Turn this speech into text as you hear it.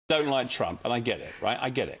don't like Trump, and I get it, right? I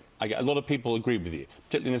get it. A lot of people agree with you,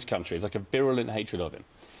 particularly in this country. It's like a virulent hatred of him.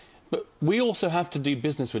 But we also have to do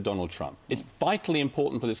business with Donald Trump. It's vitally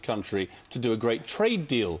important for this country to do a great trade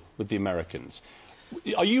deal with the Americans.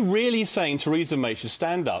 Are you really saying Theresa May should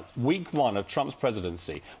stand up week one of Trump's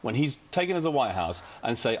presidency when he's taken to the White House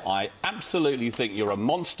and say, I absolutely think you're a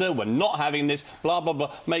monster, we're not having this, blah, blah,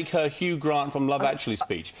 blah, make her Hugh Grant from Love Actually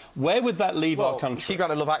speech? Where would that leave our country? Hugh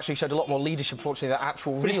Grant in Love Actually showed a lot more leadership, unfortunately, than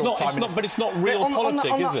actual But it's not real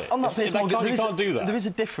politics, is it? You can't do that. There is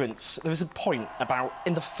a difference. There is a point about,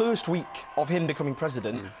 in the first week of him becoming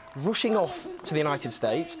president, rushing off to the United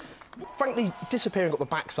States, frankly, disappearing up the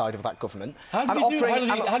backside of that government. How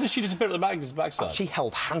did she disappear at the backside? She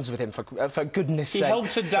held hands with him, for goodness sake. He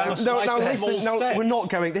helped her down a flight of small steps. We're not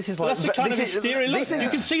going... This is like... That's the kind of hysteria. Look, you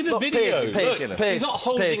can see the video. He's not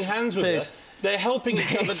holding hands with her. They're helping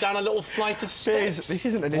each other down a little flight of steps. This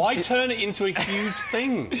isn't an Why turn it into a huge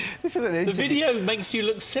thing? This isn't an interview. The video makes you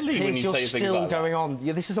look silly when you say things like that. You're still going on.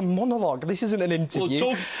 Yeah, this is a monologue. This isn't an interview.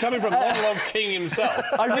 Well, coming from Monologue King himself.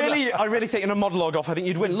 I really think in a monologue off, I think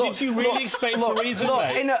you'd win. Did you really expect Theresa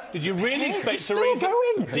May? Did you really expect Theresa?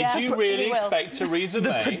 Did you really expect Theresa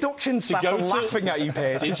May? The production staff are laughing at you,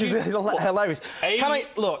 Piers. This is hilarious. Can I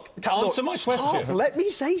answer my question? Let me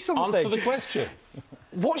say something. Answer the question.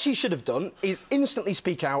 What she should have done is instantly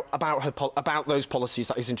speak out about those policies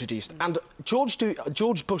that he's introduced. And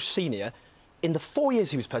George Bush Sr., in the 4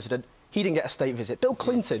 years he was president, he didn't get a state visit. Bill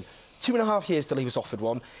Clinton, 2.5 years till he was offered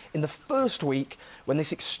one. In the first week, when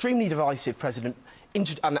this extremely divisive president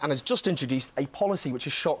and has just introduced a policy which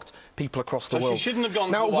has shocked people across the world. So she shouldn't have gone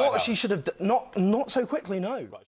to the White Now, what House. she should have done... Not so quickly, no.